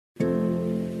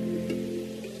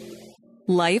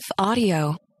Life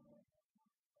Audio.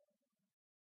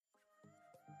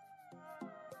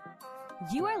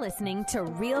 You are listening to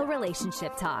Real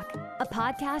Relationship Talk, a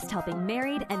podcast helping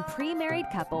married and pre-married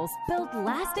couples build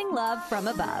lasting love from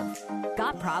above.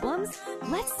 Got problems?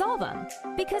 Let's solve them.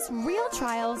 Because real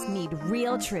trials need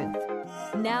real truth.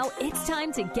 Now it's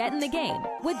time to get in the game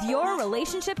with your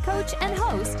relationship coach and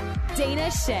host,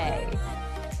 Dana Shea.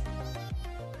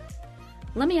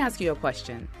 Let me ask you a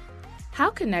question. How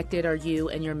connected are you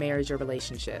and your marriage or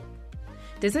relationship?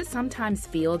 Does it sometimes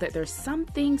feel that there's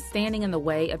something standing in the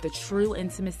way of the true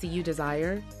intimacy you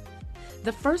desire?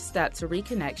 The first step to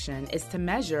reconnection is to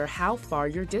measure how far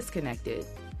you're disconnected.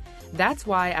 That's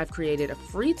why I've created a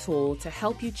free tool to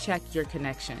help you check your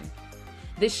connection.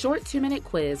 This short 2-minute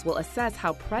quiz will assess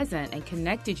how present and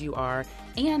connected you are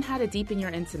and how to deepen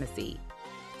your intimacy.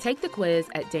 Take the quiz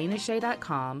at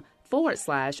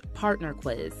danashay.com/partner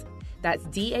quiz. That's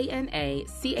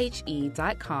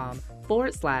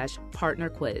DANACHE.com/partner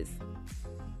quiz.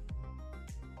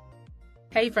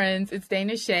 Hey friends, it's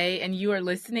Dana Shea, and you are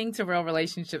listening to Real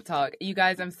Relationship Talk. You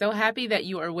guys, I'm so happy that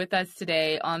you are with us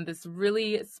today on this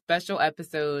really special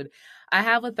episode. I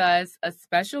have with us a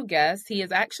special guest. He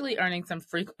is actually earning some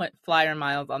frequent flyer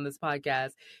miles on this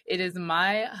podcast. It is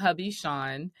my hubby,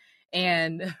 Sean.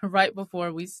 And right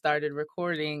before we started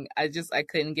recording, I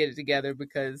couldn't get it together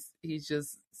because he's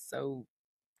just so...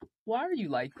 Why are you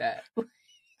like that?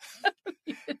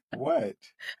 What?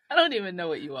 I don't even know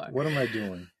what you are. What am I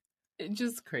doing? It's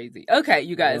just crazy. Okay,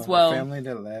 you guys. A family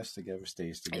that laughs together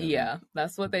stays together. Yeah,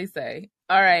 that's what they say.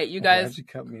 All right, you guys. Why'd you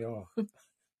cut me off?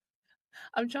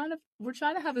 We're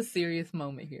trying to have a serious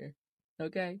moment here.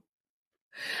 Okay?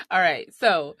 All right.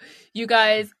 So, you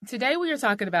guys, today we are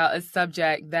talking about a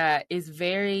subject that is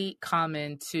very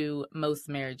common to most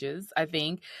marriages, I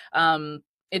think.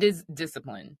 It is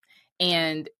discipline.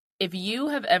 And if you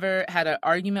have ever had an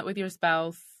argument with your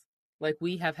spouse, like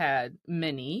we have had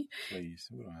many. Please,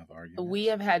 we don't have arguments. We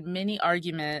have had many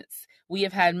arguments. We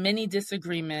have had many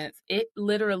disagreements. It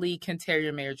literally can tear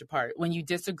your marriage apart when you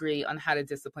disagree on how to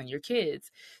discipline your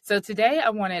kids. So today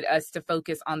I wanted us to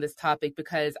focus on this topic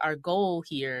because our goal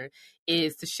here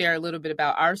is to share a little bit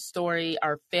about our story,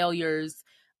 our failures,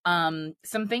 some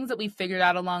things that we figured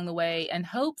out along the way, and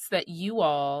hopes that you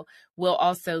all will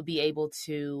also be able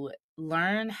to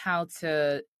learn how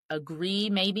to agree,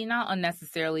 maybe not on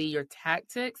necessarily your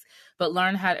tactics, but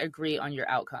learn how to agree on your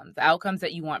outcomes, the outcomes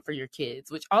that you want for your kids,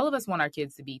 which all of us want our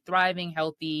kids to be thriving,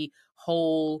 healthy,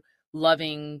 whole,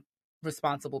 loving,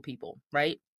 responsible people,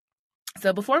 right?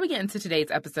 So before we get into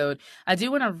today's episode, I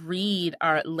do want to read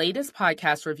our latest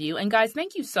podcast review. And guys,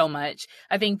 thank you so much.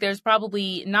 I think there's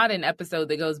probably not an episode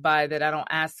that goes by that I don't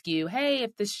ask you, hey,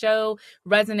 if the show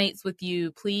resonates with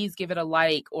you, please give it a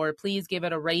like, or please give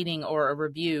it a rating or a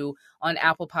review on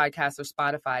Apple Podcasts or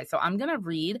Spotify. So I'm going to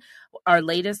read our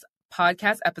latest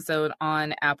podcast episode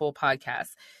on Apple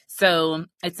Podcasts. So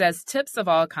it says, tips of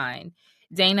all kind.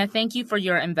 Dana, thank you for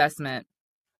your investment.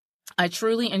 I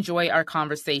truly enjoy our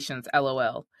conversations,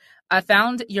 LOL. I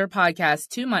found your podcast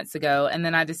 2 months ago, and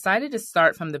then I decided to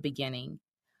start from the beginning.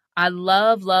 I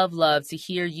love to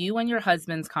hear you and your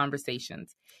husband's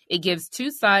conversations. It gives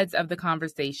two sides of the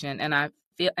conversation, and I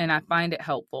find it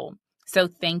helpful. So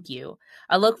thank you.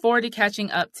 I look forward to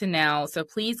catching up to now, so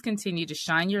please continue to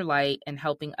shine your light and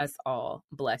helping us all.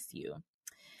 Bless you.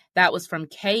 That was from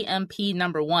KMP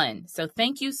number 1. So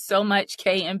thank you so much,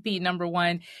 KMP number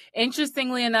 1.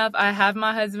 Interestingly enough, I have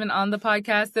my husband on the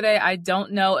podcast today. I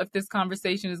don't know if this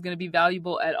conversation is going to be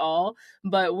valuable at all,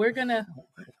 but we're going to...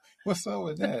 What's up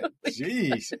with that?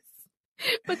 Jeez.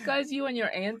 Because you and your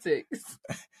antics.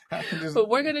 But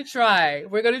we're going to try.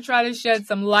 We're going to try to shed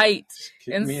some light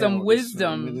and some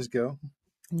wisdom. Let me just go.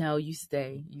 No, you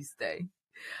stay. You stay.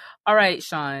 All right,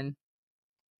 Sean.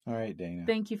 All right, Dana.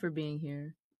 Thank you for being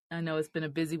here. I know it's been a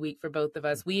busy week for both of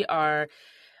us. We are,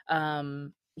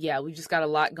 we've just got a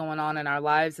lot going on in our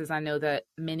lives, as I know that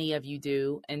many of you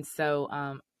do. And so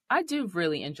I do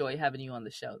really enjoy having you on the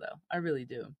show, though. I really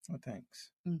do. Well,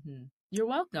 thanks. Mm-hmm. You're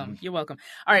welcome. You're welcome.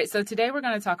 All right. So today we're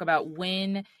going to talk about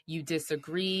when you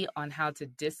disagree on how to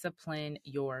discipline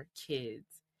your kids.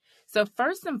 So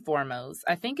first and foremost,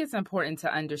 I think it's important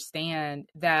to understand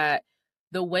that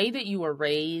the way that you were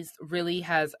raised really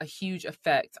has a huge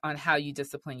effect on how you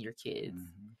discipline your kids.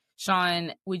 Mm-hmm.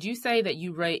 Sean, would you say that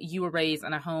you were raised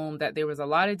in a home that there was a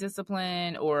lot of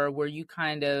discipline, or were you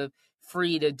kind of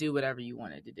free to do whatever you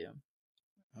wanted to do?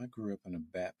 I grew up in a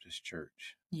Baptist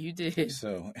church. You did.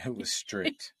 So it was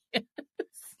strict. Yes.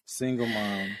 Single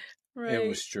mom. Right. It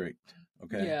was strict.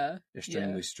 Okay. Yeah.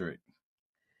 Extremely strict.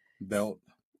 Belt.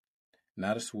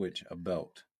 Not a switch, a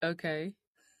belt. Okay.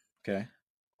 Okay.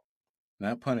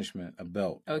 Not punishment, a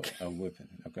belt. Okay. A whipping.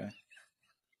 Okay.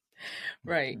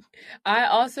 Right. I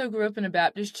also grew up in a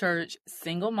Baptist church,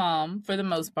 single mom for the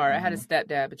most part. I had a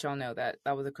stepdad, but y'all know that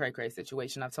was a cray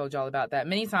situation. I've told y'all about that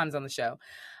many times on the show.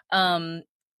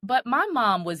 But my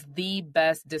mom was the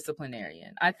best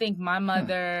disciplinarian. I think my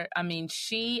mother, I mean,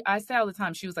 I say all the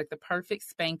time, she was like the perfect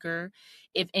spanker.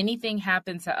 If anything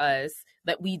happened to us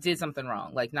that we did something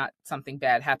wrong, like not something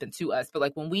bad happened to us, but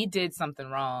like when we did something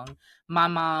wrong, my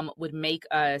mom would make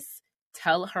us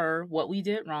tell her what we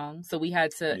did wrong. So we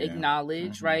had to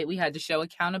acknowledge, right? We had to show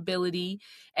accountability.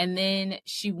 And then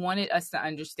she wanted us to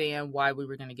understand why we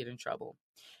were going to get in trouble.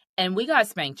 And we got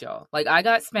spanked, y'all. Like I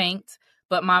got spanked.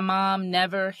 But my mom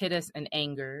never hit us in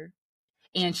anger.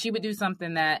 And she would do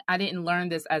something that I didn't learn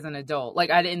this as an adult.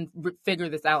 Like I didn't figure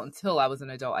this out until I was an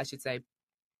adult, I should say.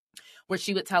 Where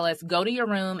she would tell us, go to your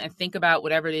room and think about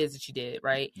whatever it is that you did,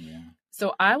 right? Yeah.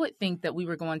 So I would think that we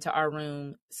were going to our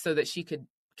room so that she could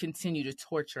continue to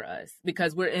torture us.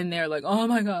 Because we're in there like, oh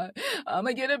my God, I'm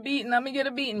gonna get a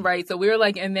beating, right? So we were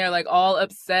like in there like all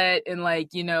upset and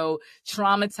like, you know,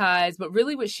 traumatized. But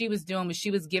really what she was doing was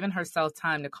she was giving herself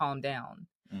time to calm down.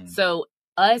 So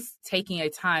us taking a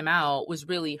time out was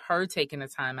really her taking a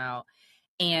time out.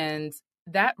 And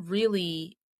that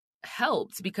really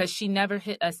helped because she never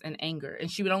hit us in anger.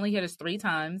 And she would only hit us 3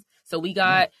 times. So we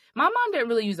got, my mom didn't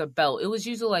really use a belt. It was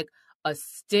usually like a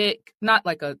stick, not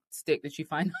like a stick that you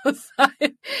find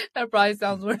outside. That probably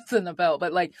sounds worse than a belt,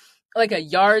 but like a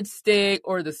yardstick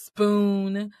or the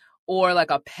spoon or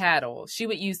like a paddle. She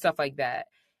would use stuff like that.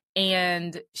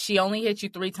 And she only hit you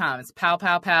 3 times. Pow,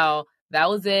 pow, pow. That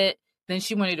was it. Then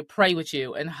she wanted to pray with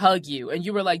you and hug you. And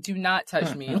you were like, do not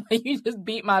touch me. Like, you just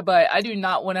beat my butt. I do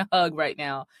not want to hug right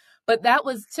now. But that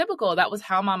was typical. That was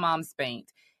how my mom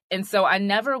spanked. And so I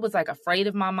never was like afraid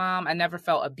of my mom. I never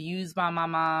felt abused by my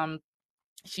mom.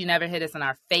 She never hit us in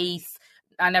our face.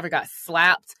 I never got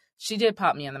slapped. She did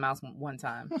pop me in the mouth one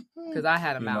time because I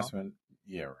had a mouth.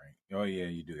 Yeah, right. Oh, yeah,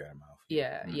 you do got a mouth.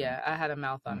 Yeah, I had a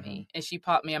mouth on me. And she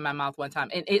popped me in my mouth one time.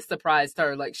 And it surprised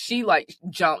her. Like, she, like,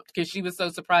 jumped because she was so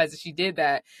surprised that she did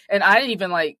that. And I didn't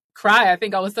even, like, cry. I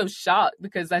think I was so shocked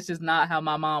because that's just not how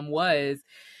my mom was.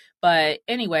 But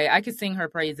anyway, I could sing her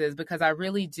praises because I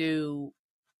really do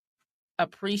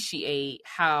appreciate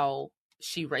how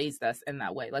she raised us in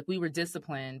that way. Like, we were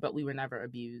disciplined, but we were never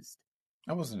abused.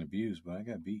 I wasn't abused, but I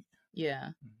got beat. Yeah.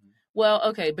 Well,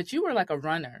 okay, but you were like a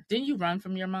runner. Didn't you run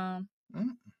from your mom?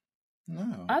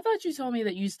 No. I thought you told me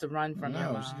that you used to run from your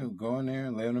mom. No, she would go in there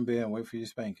and lay on the bed and wait for you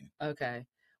spanking. Okay.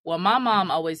 Well, my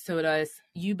mom always told us,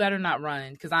 you better not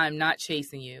run because I am not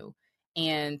chasing you.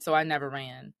 And so I never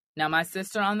ran. Now, my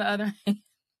sister, on the other hand,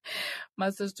 my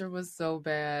sister was so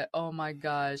bad. Oh, my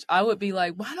gosh. I would be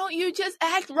like, why don't you just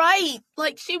act right?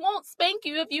 Like, she won't spank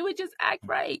you if you would just act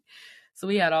right. So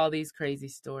we had all these crazy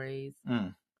stories.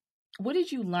 What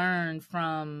did you learn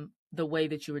from the way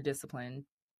that you were disciplined?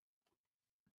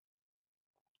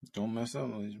 Don't mess up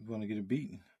unless you're going to get a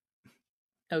beating.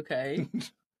 Okay.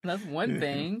 That's one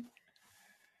thing.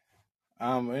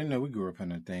 You know, we grew up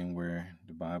in a thing where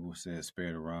the Bible said,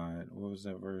 spare the rod. What was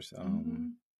that verse?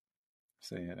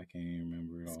 Say it. I can't even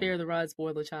remember it all. Spare the rod,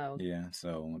 spoil the child. Yeah.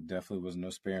 So definitely was no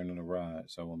sparing of the rod.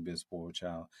 So I wouldn't be a spoiled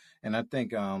child. And I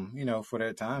think, you know, for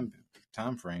that time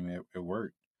frame, it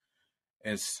worked.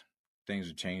 As things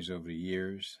have changed over the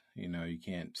years, you know, you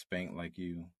can't spank like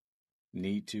you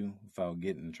need to without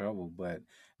getting in trouble. But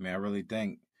I mean, I really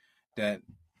think that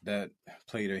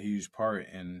played a huge part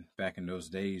back in those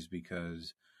days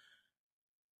because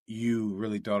you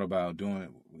really thought about doing,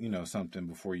 you know, something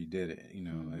before you did it. You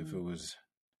know, if it was,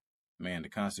 man, the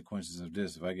consequences of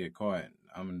this, if I get caught,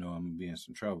 I'm gonna know I'm gonna be in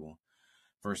some trouble.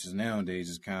 Versus nowadays,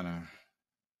 it's kind of,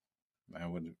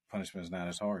 man, the punishment is not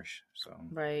as harsh. So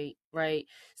right.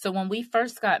 So when we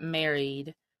first got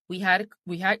married, we had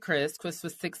Chris. Chris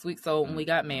was 6 weeks old when we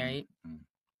got married.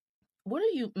 What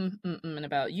are you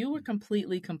about? You were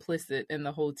completely complicit in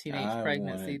the whole teenage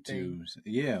pregnancy thing.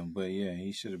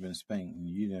 He should have been spanked.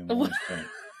 You didn't want to spank.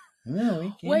 No,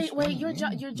 he can't. Wait,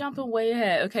 you're jumping way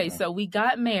ahead. Okay, so we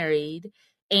got married,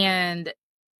 and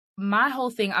my whole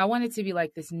thing, I wanted to be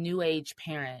like this new age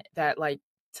parent that like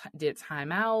did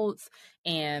timeouts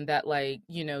and that like,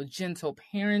 you know, gentle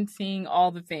parenting,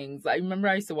 all the things. I remember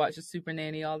I used to watch the Super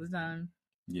Nanny all the time.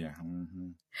 Yeah.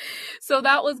 So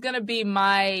that was going to be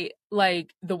my,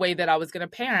 like, the way that I was going to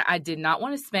parent. I did not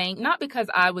want to spank, not because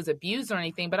I was abused or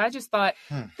anything, but I just thought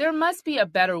there must be a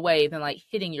better way than like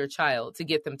hitting your child to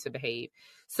get them to behave.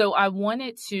 So I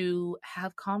wanted to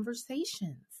have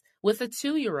conversations with a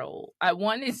 2-year-old. I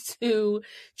wanted to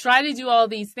try to do all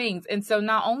these things. And so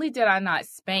not only did I not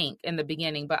spank in the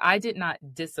beginning, but I did not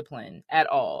discipline at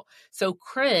all. So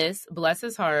Chris, bless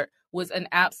his heart, was an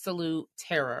absolute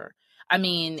terror. I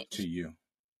mean, to you.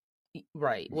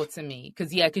 Right. Well, to me,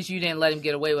 because you didn't let him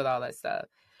get away with all that stuff.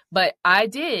 But I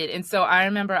did. And so I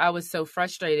remember I was so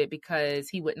frustrated because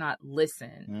he would not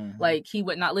listen. Mm-hmm. Like, he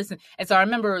would not listen. And so I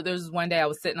remember there was one day I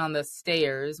was sitting on the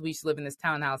stairs. We used to live in this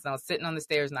townhouse. And I was sitting on the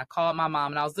stairs and I called my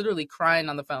mom. And I was literally crying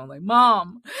on the phone like,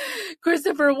 Mom,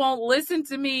 Christopher won't listen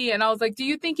to me. And I was like, do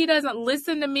you think he doesn't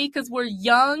listen to me because we're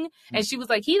young? And she was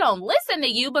like, he don't listen to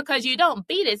you because you don't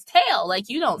beat his tail. Like,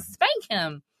 you don't spank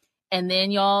him. And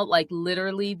then, y'all, like,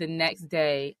 literally the next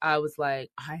day, I was like,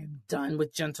 I am done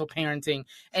with gentle parenting.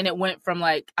 And it went from,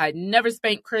 like, I never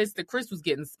spanked Chris to Chris was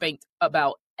getting spanked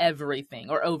about everything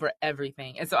or over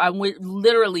everything. And so I went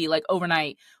literally, like,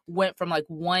 overnight, went from, like,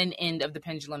 one end of the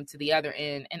pendulum to the other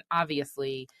end. And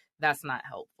obviously, that's not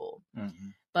helpful.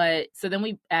 Mm-hmm. But so then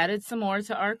we added some more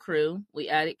to our crew. We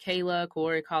added Kayla,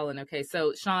 Corey, Colin. Okay,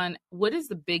 so, Sean, what is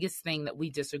the biggest thing that we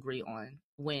disagree on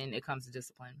when it comes to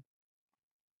discipline?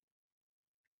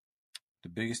 The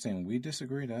biggest thing we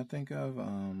disagree that I think of,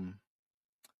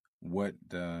 what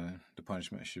the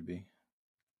punishment should be.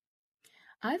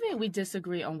 I think we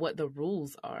disagree on what the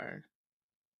rules are.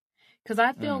 Because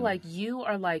I feel like you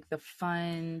are like the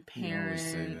fun parent. You always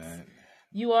say that.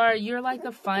 You're like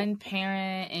the fun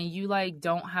parent and you like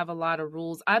don't have a lot of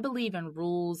rules. I believe in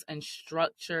rules and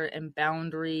structure and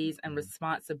boundaries and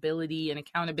responsibility and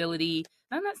accountability.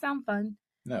 Doesn't that sound fun?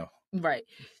 No. Right.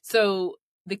 So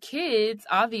the kids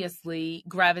obviously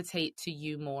gravitate to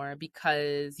you more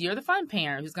because you're the fun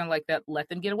parent who's going to like that, let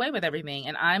them get away with everything.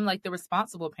 And I'm like the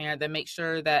responsible parent that makes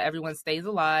sure that everyone stays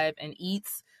alive and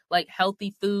eats like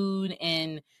healthy food.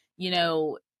 And, you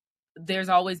know, there's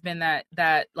always been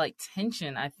that like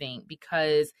tension, I think,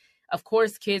 because of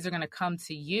course kids are going to come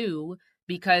to you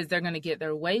because they're going to get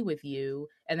their way with you.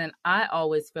 And then I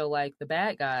always feel like the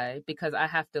bad guy because I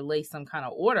have to lay some kind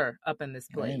of order up in this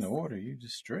place. Ain't no order. You're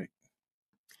just strict.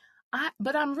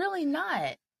 But I'm really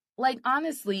not. Like,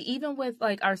 honestly, even with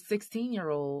like our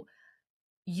 16-year-old,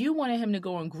 you wanted him to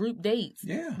go on group dates.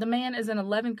 Yeah. The man is in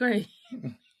 11th grade.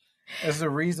 There's the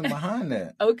reason behind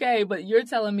that. Okay, but you're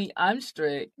telling me I'm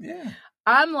strict. Yeah.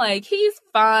 I'm like, he's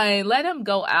fine. Let him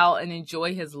go out and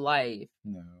enjoy his life.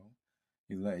 No.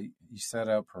 You set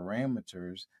up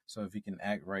parameters so if he can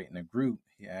act right in a group,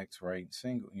 he acts right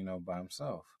single, by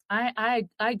himself. I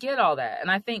get all that.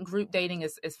 And I think group dating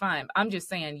is fine. I'm just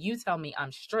saying, you tell me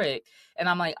I'm strict. And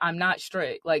I'm like, I'm not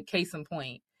strict. Like, case in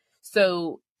point.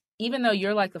 So even though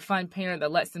you're like the fun parent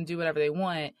that lets them do whatever they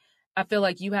want, I feel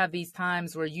like you have these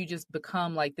times where you just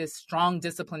become like this strong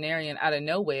disciplinarian out of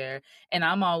nowhere. And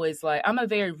I'm always like, I'm a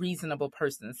very reasonable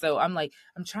person. So I'm like,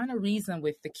 I'm trying to reason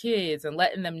with the kids and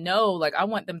letting them know, like, I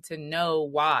want them to know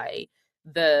why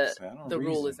the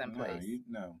rule is in place.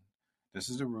 No, this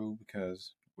is the rule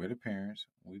because we're the parents.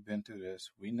 We've been through this.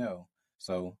 We know.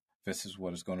 So this is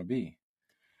what it's going to be.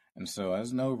 And so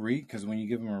there's no because when you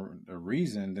give them a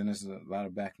reason, then there's a lot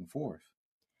of back and forth.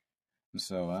 And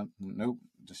so, nope,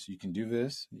 just you can do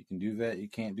this, you can do that, you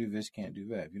can't do this, can't do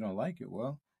that. If you don't like it,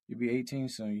 well, you'll be 18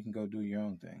 soon, you can go do your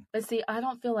own thing. But see, I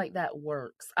don't feel like that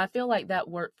works. I feel like that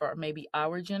worked for maybe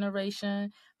our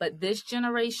generation, but this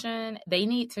generation, they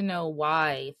need to know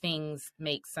why things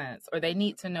make sense, or they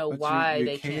need to know why you're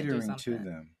they can't do something. Catering to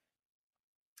them.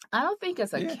 I don't think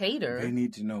it's a cater. They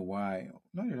need to know why.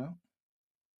 No, you don't.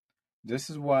 This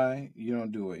is why you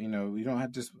don't do it. You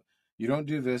don't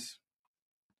do this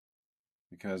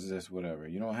because of this, whatever.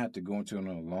 You don't have to go into a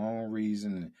long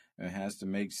reason and it has to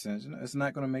make sense. It's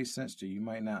not going to make sense to you. You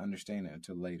might not understand it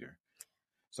until later.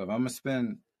 So if I'm going to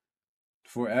spend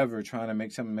forever trying to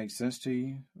make something make sense to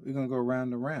you, we're going to go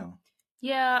round and round.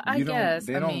 Yeah, I guess.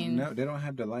 They don't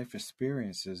have the life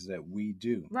experiences that we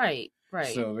do. Right.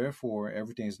 So therefore,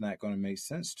 everything's not going to make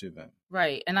sense to them.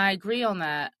 Right. And I agree on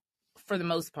that for the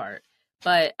most part.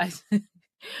 But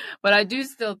I do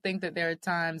still think that there are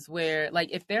times where, like,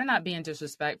 if they're not being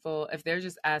disrespectful, if they're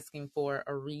just asking for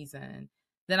a reason,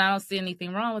 then I don't see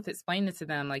anything wrong with explaining to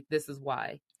them, like, this is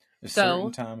why. There's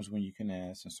certain times when you can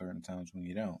ask and certain times when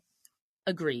you don't.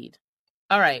 Agreed.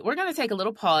 All right. We're going to take a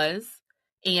little pause,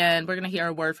 and we're going to hear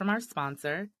a word from our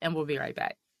sponsor, and we'll be right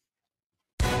back.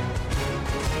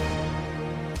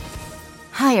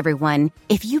 Hi, everyone.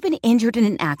 If you've been injured in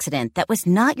an accident that was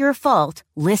not your fault,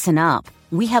 listen up.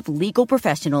 We have legal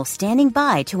professionals standing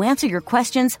by to answer your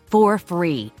questions for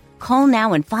free. Call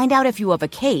now and find out if you have a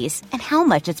case and how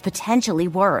much it's potentially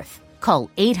worth. Call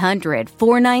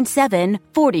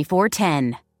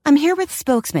 800-497-4410. I'm here with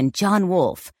spokesman John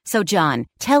Wolf. So, John,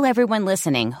 tell everyone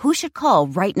listening who should call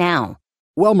right now.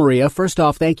 Well, Maria, first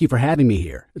off, thank you for having me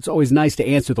here. It's always nice to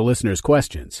answer the listeners'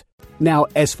 questions. Now,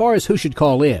 as far as who should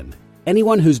call in,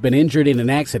 anyone who's been injured in an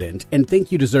accident and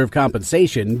think you deserve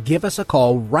compensation, give us a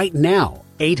call right now.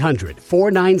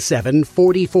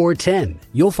 800-497-4410.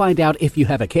 You'll find out if you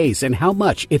have a case and how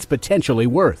much it's potentially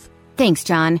worth. Thanks,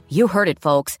 John. You heard it,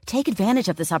 folks. Take advantage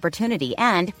of this opportunity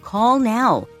and call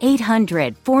now.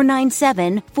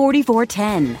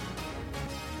 800-497-4410.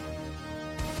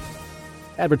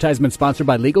 Advertisement sponsored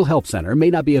by Legal Help Center.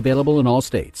 May not be available in all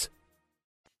states.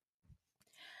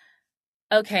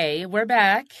 Okay, we're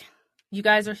back. You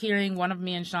guys are hearing one of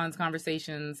me and Sean's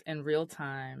conversations in real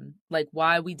time, like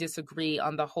why we disagree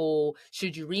on the whole,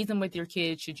 should you reason with your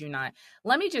kids, should you not?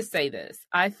 Let me just say this.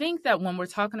 I think that when we're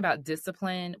talking about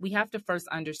discipline, we have to first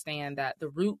understand that the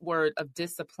root word of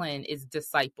discipline is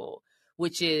disciple,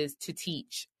 which is to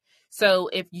teach. So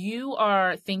if you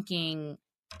are thinking,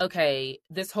 okay,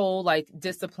 this whole like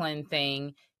discipline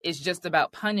thing is just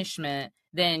about punishment,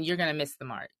 then you're going to miss the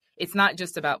mark. It's not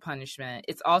just about punishment.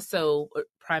 It's also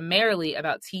primarily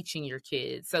about teaching your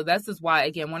kids. So this is why,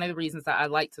 again, one of the reasons that I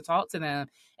like to talk to them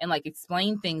and like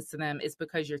explain things to them is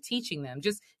because you're teaching them.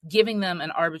 Just giving them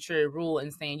an arbitrary rule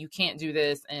and saying you can't do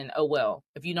this and, oh, well,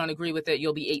 if you don't agree with it,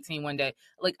 you'll be 18 one day.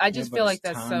 Like, I just feel like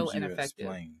that's so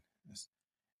ineffective.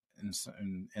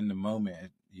 In the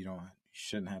moment, you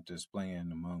shouldn't have to explain in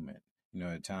the moment.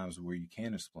 At times where you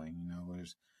can explain,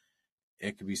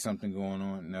 it could be something going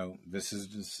on. No, this is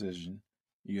the decision.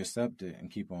 You accept it and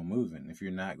keep on moving. If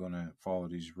you're not going to follow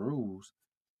these rules,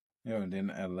 and then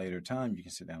at a later time, you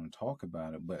can sit down and talk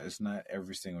about it. But it's not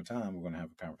every single time we're going to have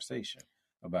a conversation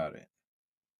about it.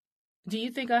 Do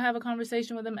you think I have a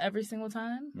conversation with them every single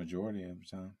time? Majority of the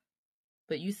time.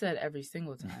 But you said every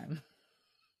single time.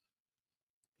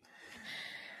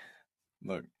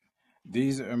 Look,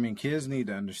 kids need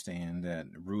to understand that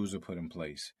rules are put in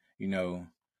place.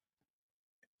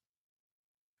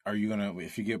 Are you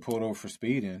if you get pulled over for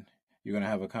speeding, you're going to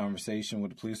have a conversation with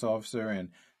the police officer and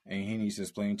he needs to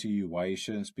explain to you why you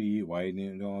shouldn't speed, why you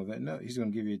didn't do all that. No, he's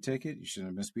going to give you a ticket. You shouldn't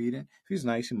have been speeding. If he's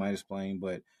nice, he might explain,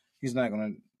 but he's not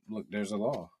going to look. There's a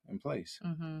law in place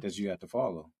that you have to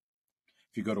follow.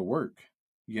 If you go to work,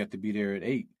 you have to be there at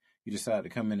 8. You decide to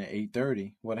come in at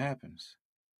 8:30. What happens?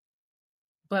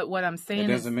 But what I'm saying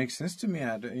doesn't make sense to me.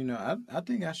 I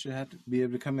think I should have to be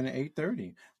able to come in at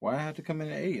 8:30. Why I have to come in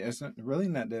at 8? It's really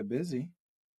not that busy.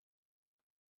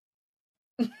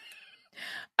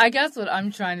 I guess what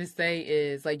I'm trying to say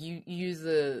is, like, you use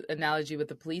the analogy with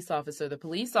the police officer. The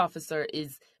police officer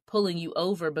is pulling you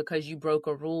over because you broke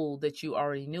a rule that you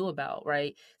already knew about,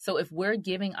 right? So if we're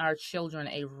giving our children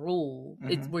a rule,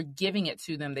 we're giving it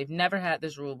to them. They've never had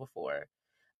this rule before.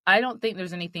 I don't think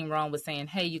there's anything wrong with saying,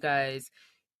 hey, you guys,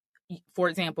 for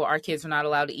example, our kids are not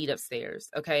allowed to eat upstairs.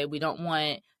 Okay. We don't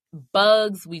want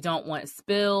bugs. We don't want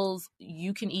spills.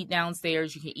 You can eat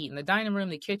downstairs. You can eat in the dining room,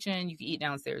 the kitchen. You can eat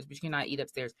downstairs, but you cannot eat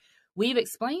upstairs. We've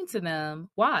explained to them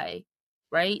why,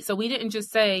 right? So we didn't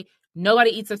just say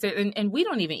nobody eats upstairs, and we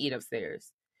don't even eat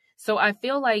upstairs. So I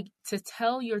feel like to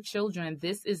tell your children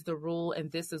this is the rule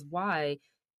and this is why,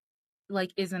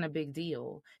 like, isn't a big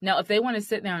deal. Now, if they want to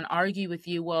sit there and argue with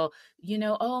you, well,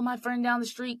 oh, my friend down the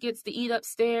street gets to eat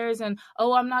upstairs and,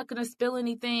 oh, I'm not going to spill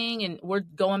anything, and we're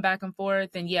going back and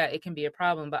forth, then yeah, it can be a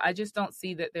problem. But I just don't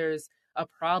see that there's a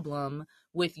problem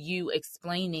with you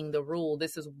explaining the rule.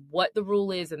 This is what the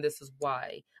rule is and this is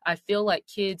why. I feel like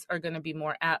kids are going to be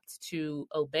more apt to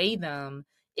obey them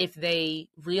if they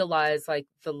realize like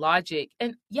the logic.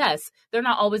 And yes, they're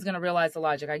not always going to realize the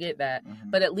logic. I get that.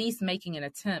 But at least making an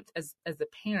attempt as a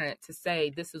parent to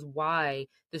say, this is why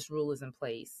this rule is in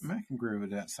place. I can agree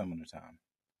with that some of the time,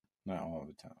 not all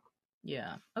the time.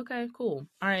 Yeah. Okay, cool.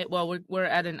 All right. Well, we're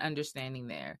at an understanding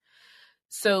there.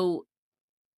 So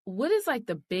what is like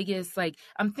the biggest, like,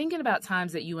 I'm thinking about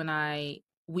times that you and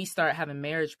we start having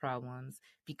marriage problems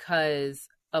because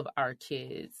of our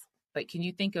kids. Like, can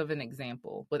you think of an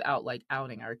example without like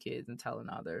outing our kids and telling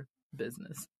all their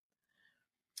business?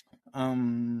 I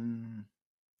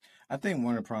think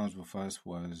one of the problems with us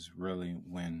was really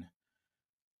when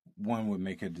one would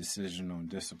make a decision on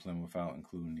discipline without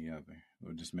including the other.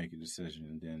 Or just make a decision,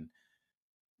 and then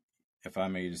if I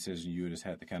made a decision, you would just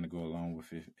have to kind of go along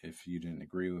with it if you didn't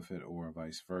agree with it, or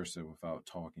vice versa, without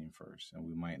talking first. And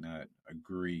we might not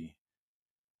agree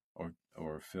or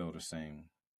feel the same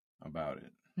about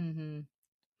it. Mm-hmm.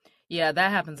 Yeah, that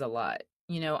happens a lot.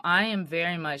 I am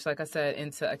very much, like I said,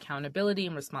 into accountability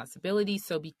and responsibility.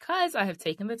 So because I have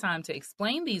taken the time to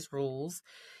explain these rules,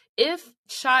 if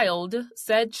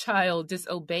said child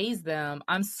disobeys them,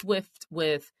 I'm swift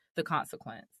with the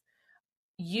consequence.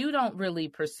 You don't really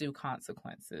pursue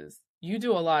consequences. You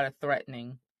do a lot of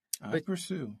threatening. I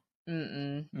pursue.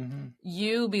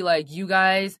 You be like, you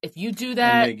guys, if you do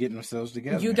that, and they get themselves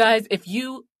together. You guys,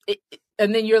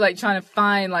 and then you're like trying to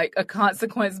find like a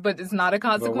consequence, but it's not a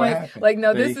consequence. Like,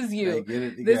 no, this is you.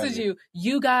 This is you.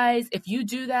 You guys, if you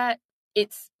do that,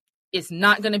 it's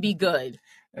not going to be good.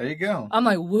 There you go. I'm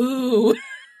like, woo.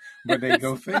 But they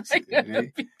go fix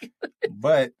it.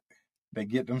 But they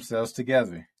get themselves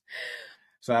together.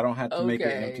 So I don't have to make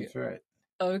an empty threat.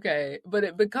 Okay. But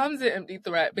it becomes an empty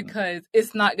threat because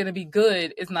it's not going to be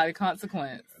good. It's not a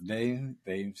consequence. They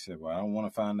said, well, I don't want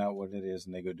to find out what it is,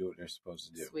 and they go do what they're supposed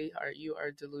to do. Sweetheart, you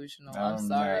are delusional. I'm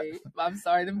sorry. I'm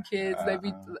sorry. Them kids,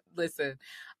 listen.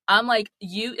 I'm like,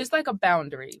 it's like a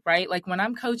boundary, right? Like when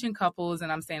I'm coaching couples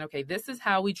and I'm saying, okay, this is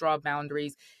how we draw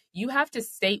boundaries. You have to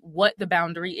state what the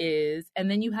boundary is, and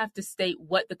then you have to state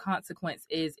what the consequence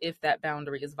is if that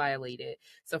boundary is violated.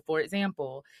 So, for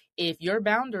example, if your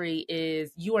boundary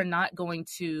is you are not going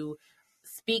to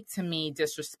speak to me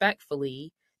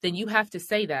disrespectfully, then you have to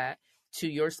say that to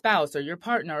your spouse or your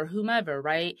partner or whomever,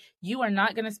 right? You are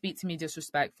not going to speak to me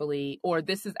disrespectfully, or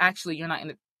this is actually, you're not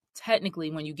going to, technically,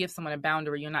 when you give someone a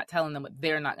boundary, you're not telling them what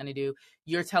they're not going to do.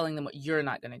 You're telling them what you're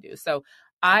not going to do. So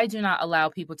I do not allow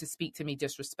people to speak to me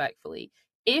disrespectfully.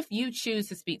 If you choose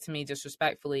to speak to me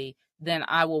disrespectfully, then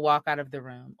I will walk out of the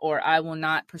room, or I will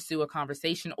not pursue a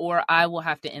conversation, or I will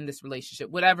have to end this relationship,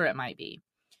 whatever it might be.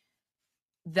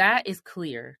 That is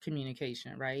clear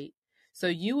communication, right? So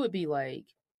you would be like,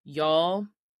 y'all,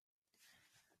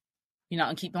 you're not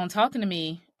gonna keep on talking to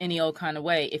me any old kind of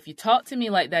way. If you talk to me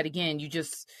like that again, you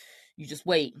just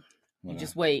wait. You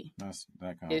just wait.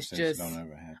 That conversation don't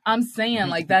ever happen. I'm saying,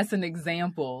 like, that's an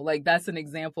example. Like, that's an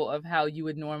example of how you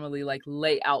would normally, like,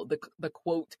 lay out the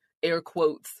quote, air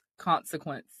quotes,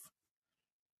 consequence.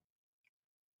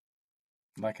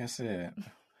 Like I said,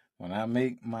 when I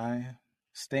make my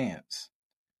stance,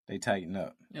 they tighten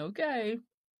up. Okay.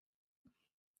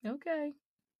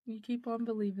 You keep on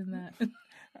believing that.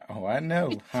 Oh, I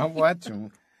know. I'm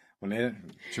watching. When their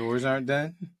chores aren't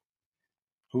done,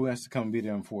 who has to come be the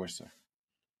enforcer?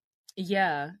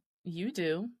 Yeah, you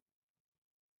do.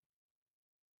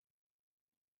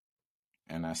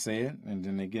 And I say it, and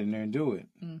then they get in there and do it.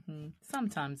 Mm-hmm.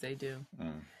 Sometimes they do.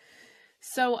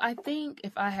 So I think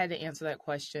if I had to answer that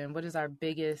question, what is our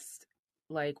biggest,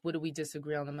 like, what do we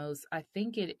disagree on the most? I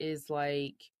think it is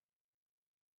like,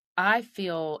 I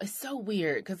feel, it's so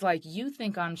weird because, like, you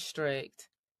think I'm strict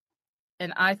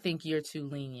and I think you're too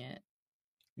lenient.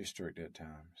 You're strict at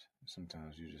times.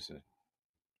 Sometimes you just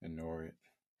ignore it.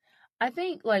 I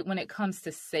think, like, when it comes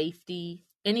to safety,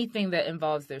 anything that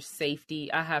involves their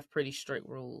safety, I have pretty strict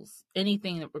rules.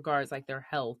 Anything that regards, like, their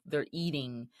health, their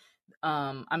eating.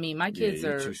 I mean, my kids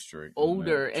are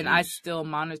older, and I still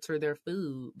monitor their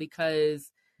food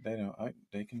because they don't.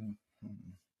 They can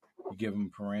give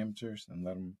them parameters and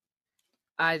let them.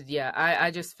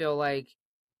 I just feel like,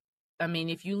 I mean,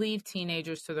 if you leave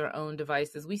teenagers to their own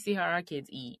devices, we see how our kids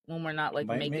eat when we're not, like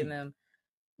making them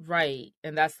right.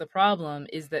 And that's the problem,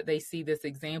 is that they see this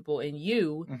example in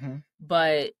you. Mm-hmm.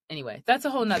 But anyway, that's a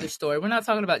whole nother story. We're not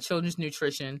talking about children's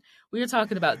nutrition. We are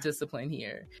talking about discipline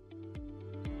here.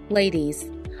 Ladies,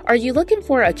 are you looking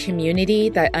for a community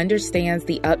that understands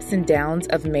the ups and downs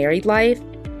of married life?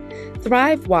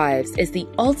 Thrive Wives is the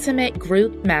ultimate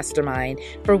group mastermind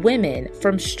for women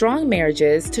from strong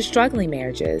marriages to struggling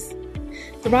marriages.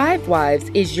 Thrive Wives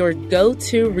is your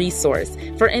go-to resource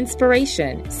for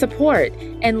inspiration, support,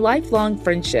 and lifelong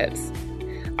friendships.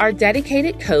 Our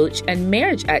dedicated coach and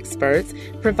marriage experts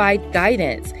provide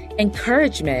guidance,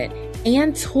 encouragement,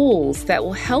 and tools that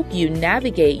will help you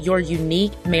navigate your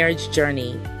unique marriage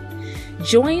journey.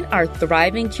 Join our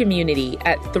thriving community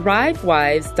at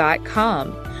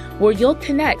thrivewives.com, where you'll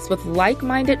connect with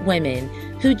like-minded women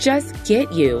who just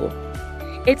get you.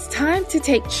 It's time to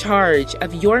take charge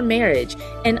of your marriage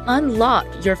and unlock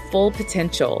your full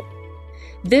potential.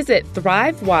 Visit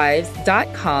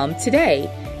thrivewives.com today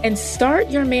and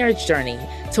start your marriage journey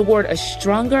toward a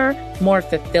stronger, more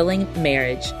fulfilling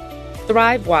marriage.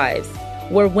 Thrive Wives,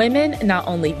 where women not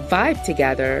only vibe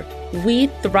together, we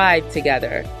thrive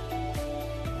together.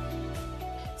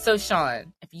 So,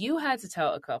 Sean, if you had to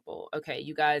tell a couple, okay,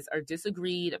 you guys are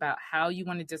disagreed about how you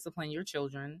want to discipline your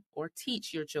children or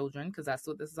teach your children, because that's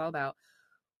what this is all about,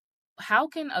 how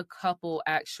can a couple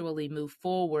actually move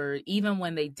forward even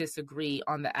when they disagree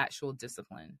on the actual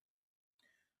discipline?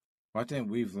 Well, I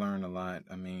think we've learned a lot.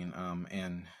 I mean,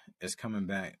 and it's coming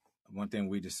back. One thing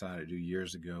we decided to do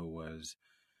years ago was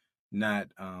not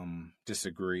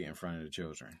disagree in front of the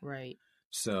children. Right.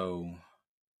 So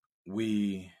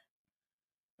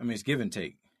it's give and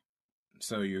take.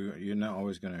 So you're not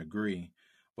always going to agree,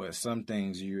 but some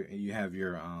things you have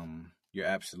your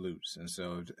absolutes. And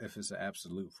so if it's an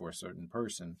absolute for a certain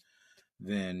person,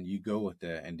 then you go with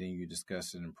that, and then you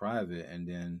discuss it in private. And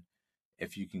then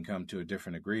if you can come to a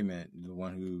different agreement, the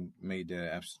one who made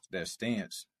that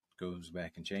stance goes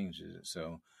back and changes it.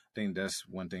 So I think that's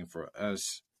one thing for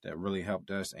us that really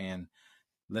helped us, and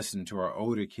listen to our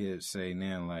older kids say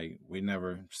now, like, we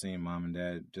never seen mom and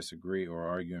dad disagree or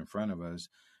argue in front of us,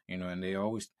 and they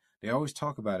always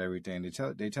talk about everything.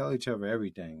 They tell each other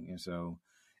everything. And so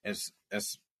it's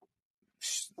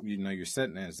you're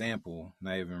setting an example,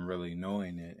 not even really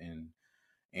knowing it.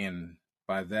 And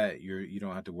by that, you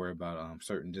don't have to worry about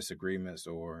certain disagreements,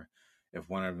 or if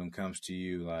one of them comes to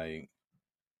you like,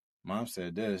 mom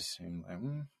said this, and like,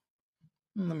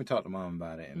 let me talk to mom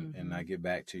about it, and I get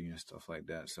back to you and stuff like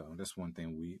that. So that's one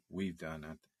thing we've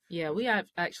done. Yeah, we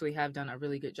actually have done a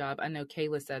really good job. I know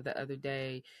Kayla said the other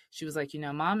day, she was like,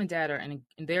 mom and dad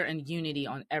they're in unity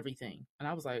on everything. And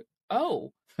I was like,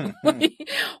 oh,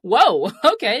 whoa,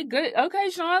 okay, good. Okay,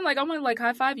 Sean, like, I'm going to like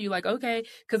high five you, like, okay.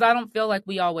 Cause I don't feel like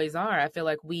we always are. I feel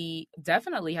like we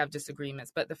definitely have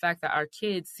disagreements, but the fact that our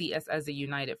kids see us as a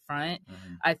united front,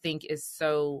 I think is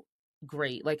so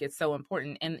great. Like, it's so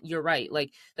important. And you're right.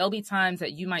 Like, there'll be times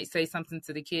that you might say something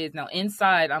to the kids. Now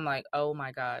inside, I'm like, oh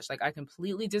my gosh, like, I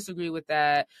completely disagree with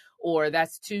that, or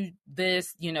that's too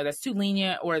that's too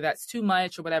lenient, or that's too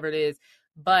much, or whatever it is.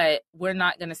 But we're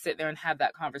not going to sit there and have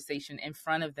that conversation in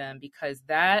front of them, because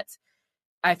that,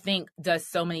 I think, does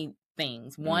so many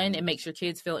things. One, it makes your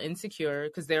kids feel insecure,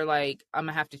 because they're like, I'm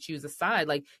gonna have to choose a side.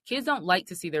 Like, kids don't like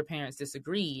to see their parents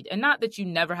disagreed. And not that you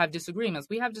never have disagreements.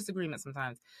 We have disagreements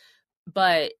sometimes.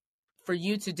 But for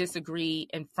you to disagree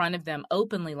in front of them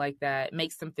openly like that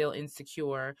makes them feel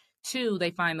insecure. Two,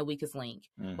 they find the weakest link.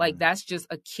 Like, that's just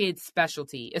a kid's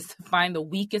specialty, is to find the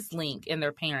weakest link in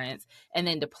their parents, and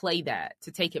then to play that,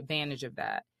 to take advantage of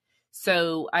that.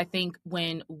 So I think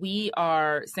when we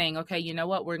are saying, okay, you know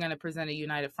what, we're going to present a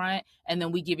united front, and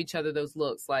then we give each other those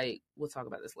looks like, we'll talk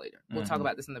about this later. We'll talk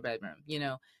about this in the bedroom.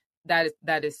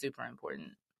 That is super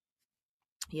important.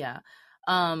 Yeah.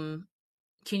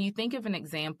 Can you think of an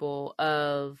example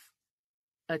of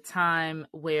a time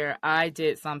where I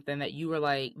did something that you were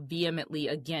like vehemently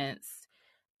against,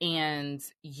 and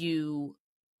you,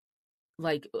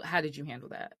 like, how did you handle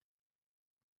that?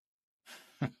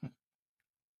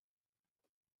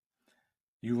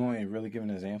 You want me to really give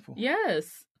an example?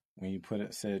 Yes. When you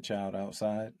said a child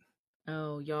outside?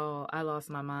 Oh, y'all, I lost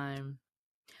my mind.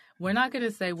 We're not going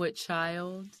to say what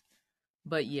child,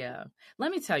 but yeah.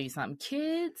 Let me tell you something.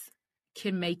 Kids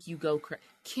can make you go crazy.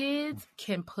 Kids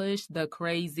can push the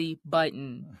crazy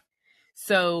button.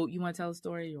 So you want to tell a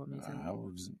story? You want me to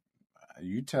tell?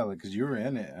 You tell it, because you were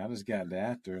in it. I just got the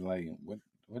after. Like,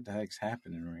 what the heck's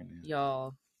happening right now?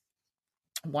 Y'all,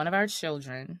 one of our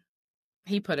children,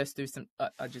 he put us through some,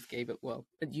 I just gave it, well,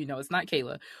 it's not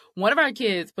Kayla. One of our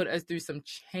kids put us through some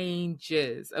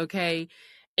changes, okay?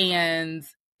 And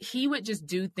he would just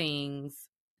do things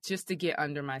just to get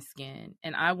under my skin.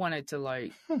 And I wanted to,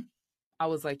 like, I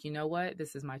was like, you know what?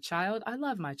 This is my child. I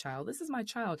love my child. This is my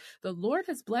child. The Lord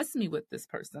has blessed me with this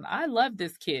person. I love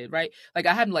this kid, right? Like,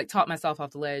 I hadn't, like, taught myself off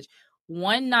the ledge.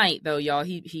 One night, though, y'all,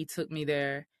 he took me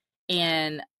there.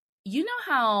 And you know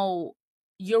how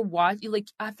you're watching, like,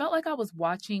 I felt like I was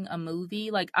watching a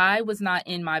movie. Like, I was not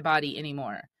in my body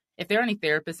anymore. If there are any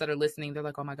therapists that are listening, they're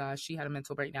like, oh my gosh, she had a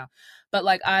mental breakdown. But,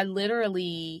 like, I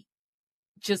literally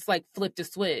just, like, flipped a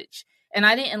switch. And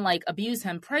I didn't, like, abuse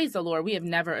him. Praise the Lord. We have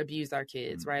never abused our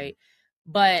kids, right?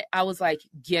 But I was like,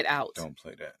 get out. Don't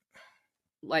play that.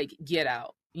 Like, get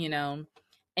out,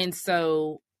 And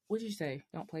so, what did you say?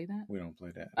 Don't play that? We don't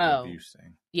play that. Oh. Abuse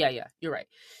thing. Yeah, you're right.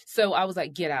 So I was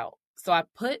like, get out. So I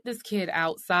put this kid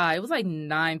outside. It was like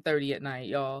 9:30 at night,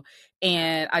 y'all.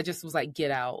 And I just was like, get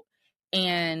out.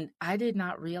 And I did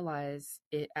not realize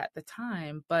it at the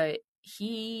time, but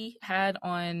he had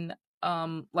on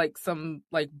like some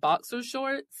like boxer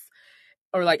shorts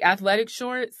or like athletic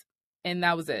shorts, and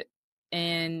that was it.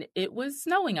 And it was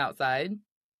snowing outside.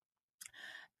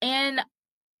 And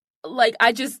like,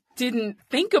 I just didn't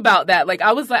think about that. Like,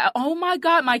 I was like, oh my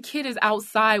God, my kid is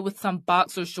outside with some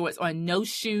boxer shorts on, no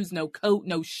shoes, no coat,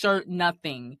 no shirt,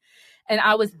 nothing. And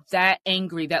I was that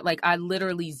angry that, like, I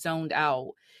literally zoned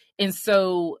out. And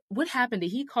so what happened? Did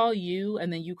he call you,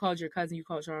 and then you called your cousin? You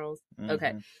called Charles?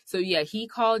 Okay. So yeah, he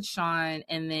called Sean,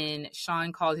 and then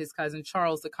Sean called his cousin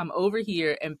Charles to come over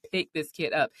here and pick this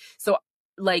kid up. So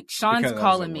like Sean's Because I was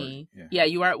calling at me. work. Yeah,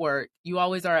 you are at work. You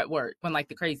always are at work when like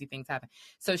the crazy things happen.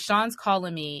 So Sean's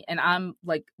calling me and I'm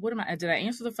like, did I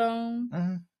answer the phone?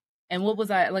 Mm-hmm. And what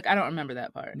was I like? I don't remember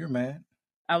that part. You're mad.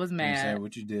 I was You mad. said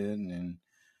what you did, and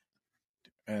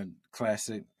then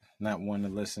classic, not one to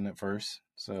listen at first.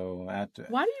 So after,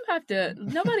 why do you have to?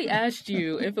 Nobody asked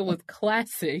you if it was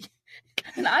classic,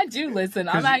 and I do listen.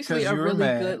 I'm actually a really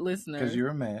good listener. Because you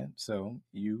were mad, so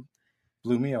you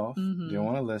blew me off. Mm-hmm. Didn't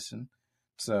want to listen,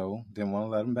 so didn't want to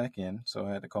let him back in. So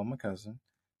I had to call my cousin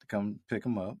to come pick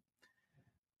him up,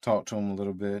 talk to him a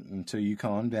little bit until you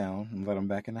calmed down and let him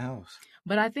back in the house.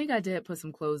 But I think I did put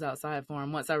some clothes outside for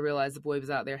him once I realized the boy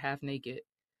was out there half naked.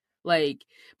 Like,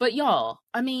 but y'all,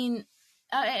 I mean,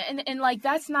 and like,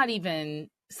 that's not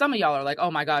even, some of y'all are like, oh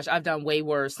my gosh, I've done way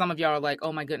worse. Some of y'all are like,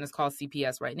 oh my goodness, call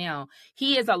CPS right now.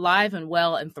 He is alive and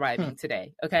well and thriving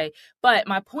today. Okay. But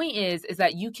my point is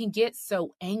that you can get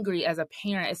so angry as a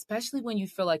parent, especially when you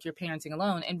feel like you're parenting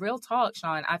alone. And real talk,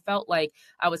 Sean, I felt like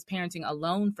I was parenting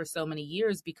alone for so many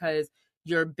years because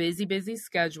your busy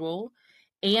schedule,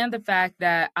 and the fact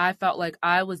that I felt like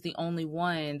I was the only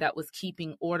one that was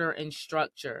keeping order and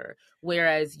structure,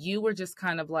 whereas you were just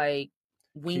kind of like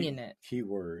winging it. Key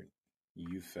word,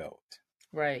 you felt.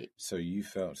 Right. So you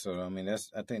felt. So I mean,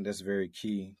 I think that's very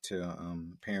key to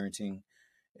parenting,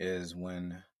 is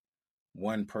when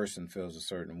one person feels a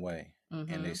certain way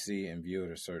and they see and view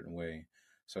it a certain way.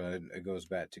 So it goes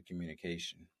back to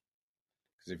communication.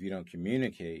 Because if you don't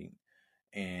communicate,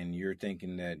 and you're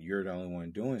thinking that you're the only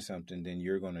one doing something, then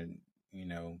you're going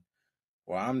to,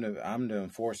 well, I'm the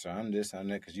enforcer. I'm this, I'm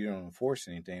that, because you don't enforce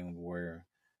anything, where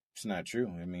it's not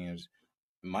true. I mean,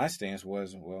 my stance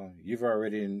was, well, you've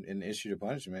already issued a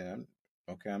punishment.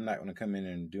 I'm not going to come in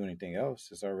and do anything else.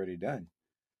 It's already done.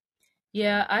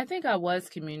 Yeah, I think I was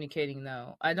communicating,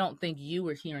 though. I don't think you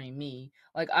were hearing me.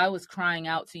 Like, I was crying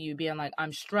out to you, being like,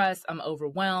 I'm stressed, I'm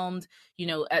overwhelmed.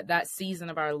 At that season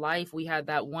of our life, we had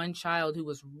that one child who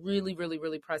was really, really,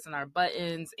 really pressing our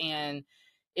buttons. And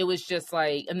it was just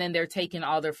like, and then they're taking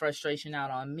all their frustration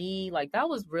out on me. Like, that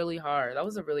was really hard. That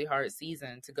was a really hard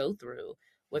season to go through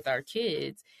with our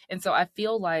kids. And so I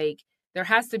feel like there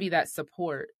has to be that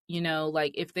support,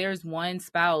 like if there's one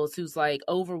spouse who's like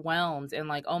overwhelmed and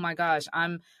like, oh my gosh,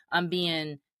 I'm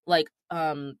being like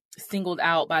singled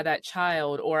out by that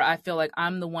child, or I feel like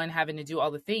I'm the one having to do all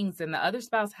the things, then the other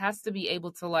spouse has to be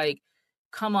able to like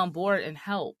come on board and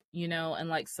help, and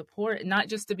like support, not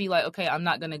just to be like, okay, I'm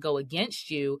not going to go against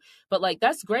you, but like,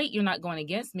 that's great, you're not going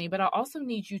against me, but I also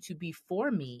need you to be for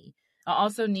me. I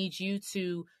also need you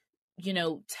to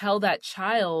tell that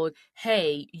child,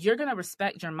 hey, you're going to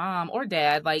respect your mom or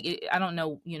dad. Like, I don't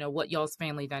know, what y'all's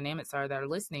family dynamics are that are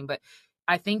listening, but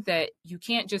I think that you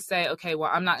can't just say, okay,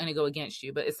 well, I'm not going to go against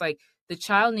you. But it's like the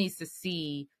child needs to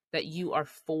see that you are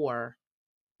for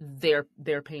their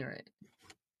parent.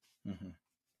 Mm-hmm.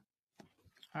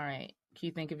 All right. Can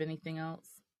you think of anything else?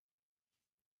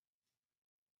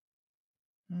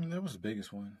 That was the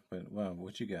biggest one, but wow,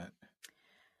 what you got?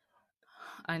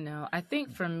 I know. I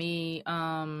think for me,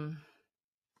 I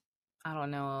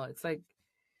don't know. It's like,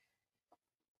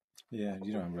 yeah,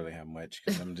 you don't really have much,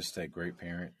 because I'm just a great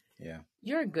parent. Yeah,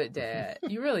 you're a good dad.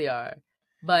 You really are.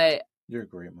 But you're a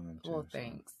great mom too. Well,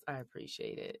 thanks. I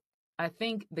appreciate it. I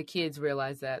think the kids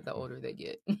realize that the older they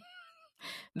get,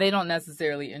 they don't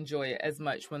necessarily enjoy it as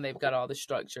much when they've got all the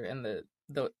structure and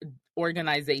the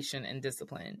organization and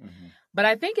discipline. Mm-hmm. But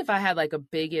I think if I had like a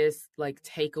biggest like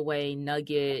takeaway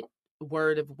nugget,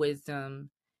 word of wisdom,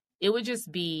 it would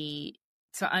just be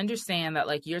to understand that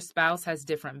like your spouse has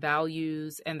different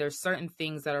values, and there's certain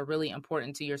things that are really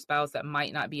important to your spouse that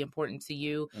might not be important to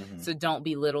you. Mm-hmm. So don't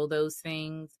belittle those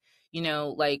things.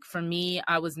 Like for me,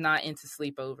 I was not into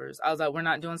sleepovers. I was like, we're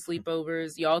not doing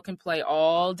sleepovers. Y'all can play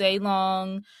all day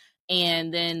long,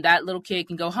 and then that little kid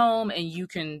can go home and you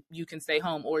can stay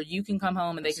home, or you can come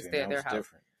home and they can stay at their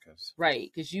house.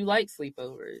 Right, because you like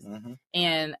sleepovers. Mm-hmm.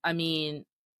 And I mean,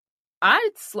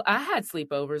 I had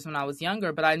sleepovers when I was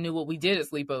younger, but I knew what we did at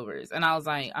sleepovers, and I was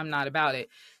like, I'm not about it.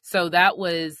 So that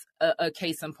was a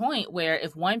case in point where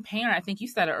if one parent, I think you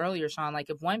said it earlier, Sean,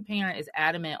 like if one parent is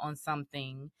adamant on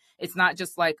something, it's not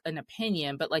just like an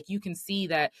opinion, but like you can see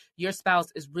that your spouse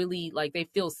is really like they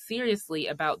feel seriously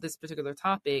about this particular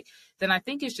topic, then I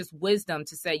think it's just wisdom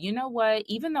to say, you know what,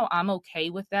 even though I'm okay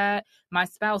with that, my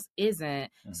spouse isn't.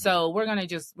 Mm-hmm. So we're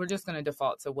just going to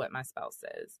default to what my spouse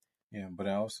says. Yeah, but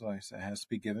I also like it has to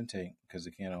be give and take, because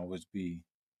it can't always be,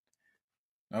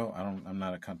 oh, I'm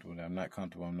not comfortable. I'm not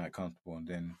comfortable. And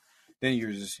then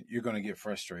you're going to get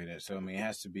frustrated. So, I mean, it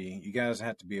has to be, you guys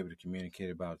have to be able to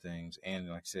communicate about things. And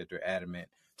like I said, they're adamant,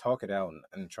 talk it out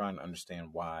and try and understand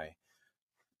why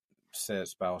said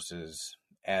spouse is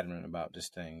adamant about this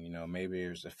thing, maybe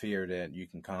there's a fear that you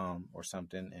can calm or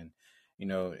something, and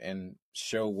and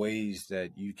show ways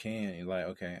that you can, like,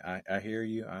 okay, I hear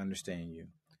you, I understand you.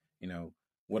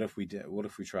 What if we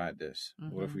tried this?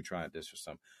 Mm-hmm. What if we tried this or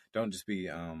something? Don't just be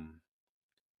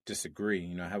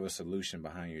disagree, have a solution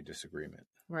behind your disagreement.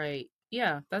 Right.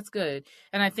 Yeah, that's good.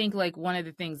 And I think like one of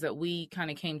the things that we kind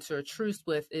of came to a truce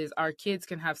with is our kids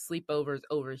can have sleepovers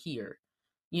over here.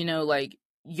 Like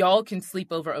y'all can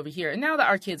sleep over here. And now that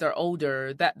our kids are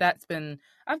older,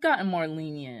 I've gotten more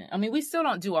lenient. I mean, we still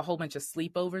don't do a whole bunch of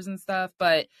sleepovers and stuff,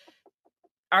 but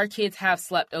our kids have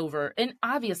slept over. And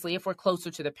obviously, if we're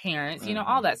closer to the parents,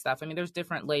 all that stuff. I mean, there's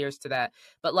different layers to that.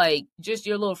 But like just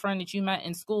your little friend that you met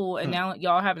in school and now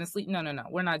y'all having to sleep. No,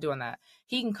 we're not doing that.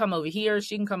 He can come over here.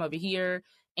 She can come over here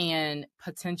and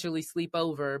potentially sleep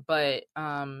over. But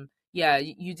yeah,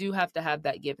 you do have to have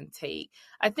that give and take.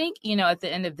 I think, at the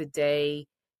end of the day,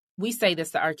 we say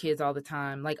this to our kids all the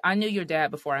time. Like, I knew your dad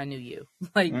before I knew you.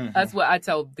 Like, that's what I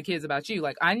tell the kids about you.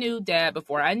 Like, I knew dad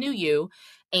before I knew you.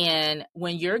 And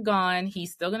when you're gone,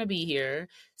 he's still going to be here.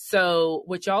 So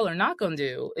what y'all are not going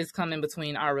to do is come in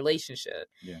between our relationship.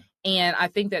 Yeah. And I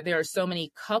think that there are so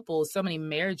many couples, so many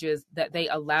marriages that they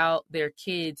allow their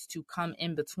kids to come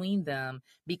in between them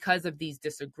because of these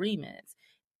disagreements.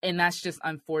 And that's just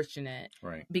unfortunate.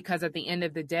 Right. Because at the end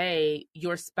of the day,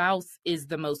 your spouse is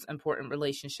the most important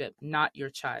relationship, not your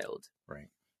child. Right.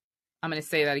 I'm going to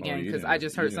say that again because I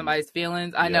just hurt somebody's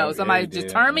feelings. I know. Somebody just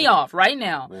turned me off right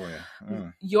now.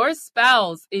 Your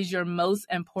spouse is your most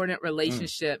important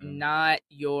relationship, not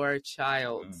your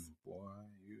child's. Boy,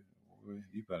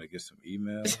 you better get some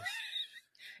emails.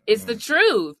 It's the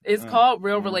truth. It's called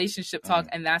Real Relationship Talk,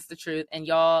 and that's the truth. And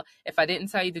y'all, if I didn't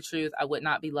tell you the truth, I would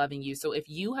not be loving you. So if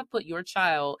you have put your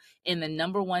child in the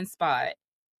number one spot,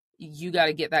 you got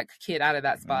to get that kid out of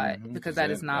that spot because that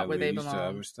is not where they belong.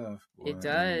 Other stuff, boy. It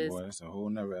does. Boy, that's a whole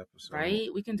nother episode.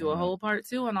 Right? We can do a whole part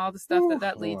 2 on all the stuff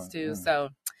that leads to. So,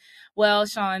 well,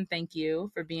 Sean, thank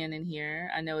you for being in here.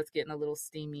 I know it's getting a little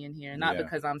steamy in here, not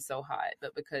because I'm so hot,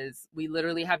 but because we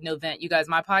literally have no vent. You guys,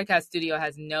 my podcast studio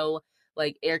has no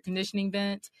like air conditioning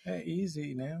vent. Hey,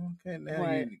 easy now. Okay,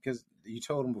 now because you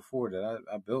told them before that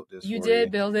I built this. You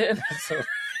did build it. So,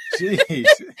 jeez.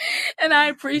 And I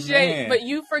appreciate, but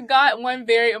you forgot one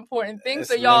very important thing.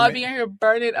 So y'all are being here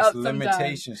burning up sometimes.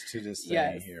 Limitations to this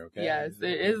thing here, okay? Yes,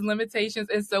 there is limitations.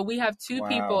 And so we have 2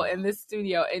 people in this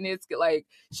studio, and it's like,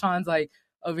 Sean's like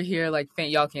over here, like,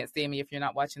 y'all can't see me if you're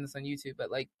not watching this on YouTube, but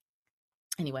like,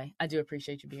 anyway, I do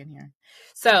appreciate you being here.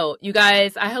 So, you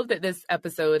guys, I hope that this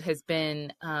episode has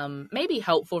been maybe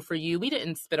helpful for you. We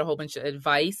didn't spit a whole bunch of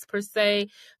advice per se,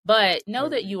 but know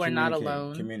that you are not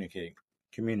alone. Communicate.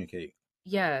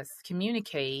 Yes,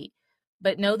 communicate,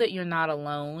 but know that you're not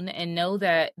alone, and know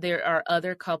that there are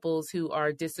other couples who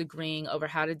are disagreeing over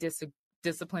how to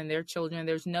discipline their children.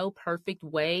 There's no perfect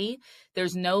way.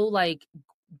 There's no like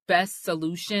best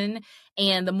solution.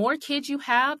 And the more kids you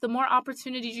have, the more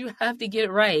opportunities you have to get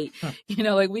it right.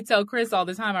 Like we tell Chris all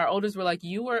the time, our oldest were like,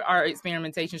 you were our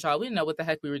experimentation child. We didn't know what the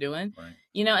heck we were doing. Right.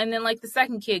 And then like the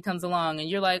second kid comes along and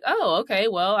you're like, oh, okay,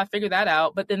 well, I figured that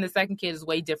out. But then the second kid is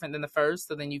way different than the first.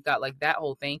 So then you've got like that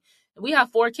whole thing. We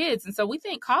have 4 kids. And so we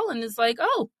think Colin is like,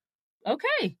 oh,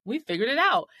 okay, we figured it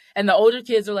out. And the older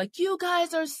kids are like, you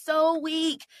guys are so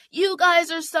weak. You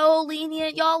guys are so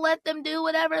lenient. Y'all let them do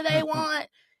whatever they want.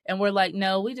 And we're like,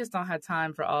 no, we just don't have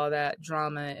time for all that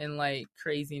drama and like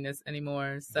craziness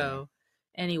anymore. So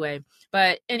anyway,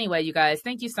 you guys,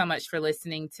 thank you so much for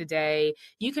listening today.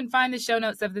 You can find the show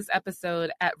notes of this episod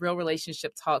at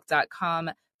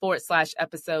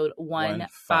realrelationshiptalk.com/episode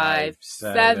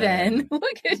 157.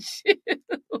 Look at you.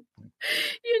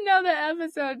 You know the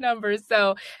episode number.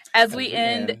 So as we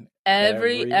end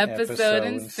every episode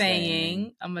in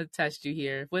saying, I'm going to test you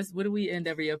here. What do we end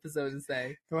every episode and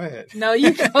say? Go ahead. No,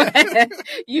 you go ahead.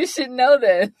 You should know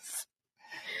this.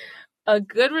 A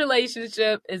good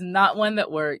relationship is not one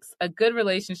that works. A good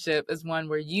relationship is one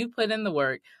where you put in the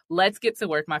work. Let's get to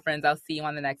work, my friends. I'll see you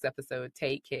on the next episode.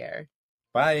 Take care.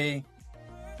 Bye.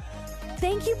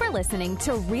 Thank you for listening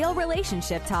to Real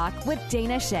Relationship Talk with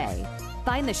Dana Shea.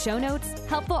 Find the show notes,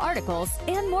 helpful articles,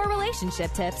 and more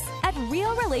relationship tips at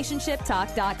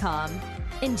realrelationshiptalk.com.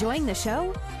 Enjoying the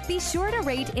show? Be sure to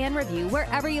rate and review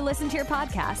wherever you listen to your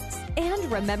podcasts.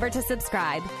 And remember to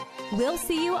subscribe. We'll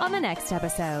see you on the next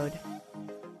episode.